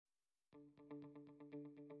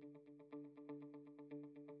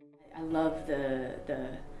I love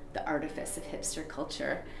the artifice of hipster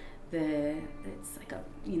culture. It's like a,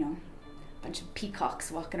 you know, bunch of peacocks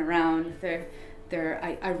walking around with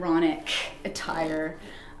their ironic attire,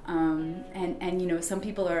 and you know, some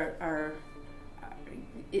people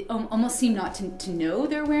almost seem not to know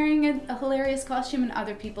they're wearing a hilarious costume, and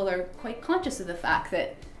other people are quite conscious of the fact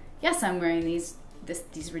that, yes, I'm wearing these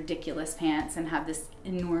ridiculous pants and have this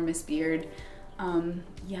enormous beard.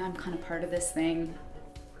 Yeah, I'm kind of part of this thing.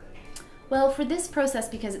 Well, for this process,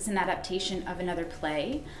 because it's an adaptation of another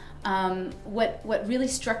play, what really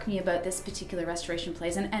struck me about this particular restoration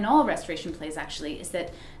plays, and all restoration plays actually, is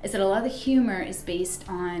that a lot of the humor is based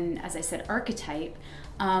on, as I said, archetype,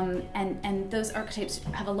 and those archetypes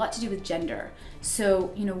have a lot to do with gender.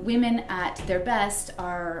 So, you know, women at their best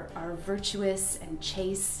are virtuous and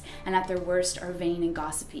chaste, and at their worst are vain and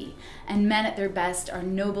gossipy. And men at their best are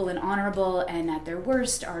noble and honorable, and at their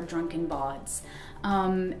worst are drunken bawds.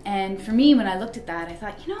 And for me, when I looked at that, I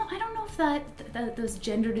thought, you know, I don't know if those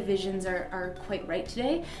gender divisions are quite right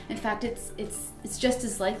today. In fact, it's just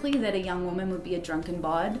as likely that a young woman would be a drunken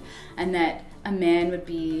bawd, and that a man would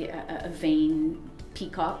be a vain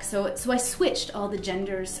peacock. So I switched all the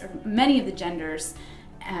genders, or many of the genders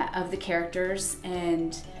of the characters,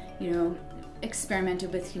 and, you know,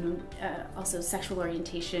 experimented with, you know, also sexual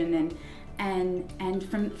orientation, and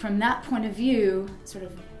from that point of view, sort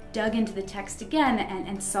of dug into the text again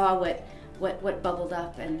and saw what bubbled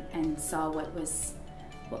up, and saw what was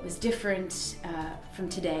different from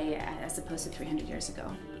today as opposed to 300 years ago.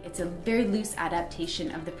 It's a very loose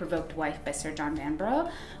adaptation of The Provoked Wife by Sir John Vanbrugh,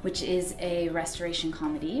 which is a restoration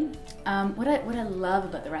comedy. What I love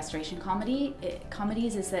about the restoration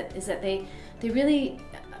comedies is that they really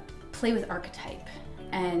play with archetype,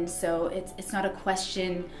 and so it's not a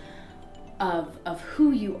question of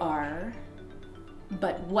who you are,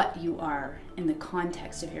 but what you are in the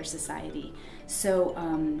context of your society. So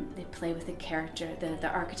they play with the character, the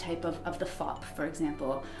archetype of the fop, for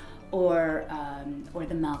example, or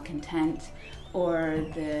the malcontent, or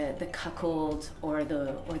the cuckold, or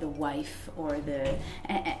the wife,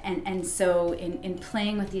 and so in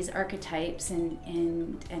playing with these archetypes and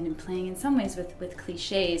in playing in some ways with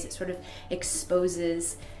cliches, it sort of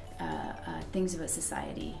exposes things about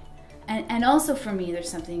society. And also for me, there's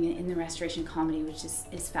something in the restoration comedy which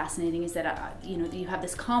is fascinating, is that you know, you have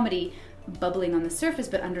this comedy bubbling on the surface,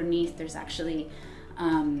 but underneath there's actually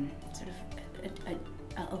sort of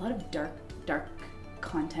a lot of dark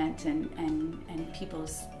content and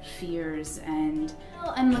people's fears. And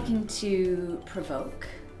well, I'm looking to provoke,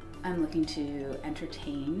 I'm looking to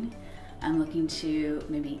entertain, I'm looking to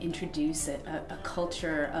maybe introduce a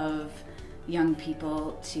culture of young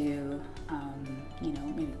people to, you know,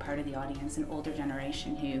 maybe part of the audience, an older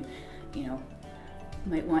generation who, you know,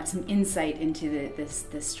 might want some insight into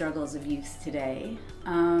the struggles of youth today.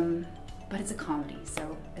 But it's a comedy,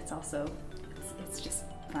 so it's also, it's just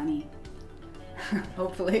funny,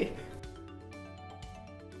 hopefully.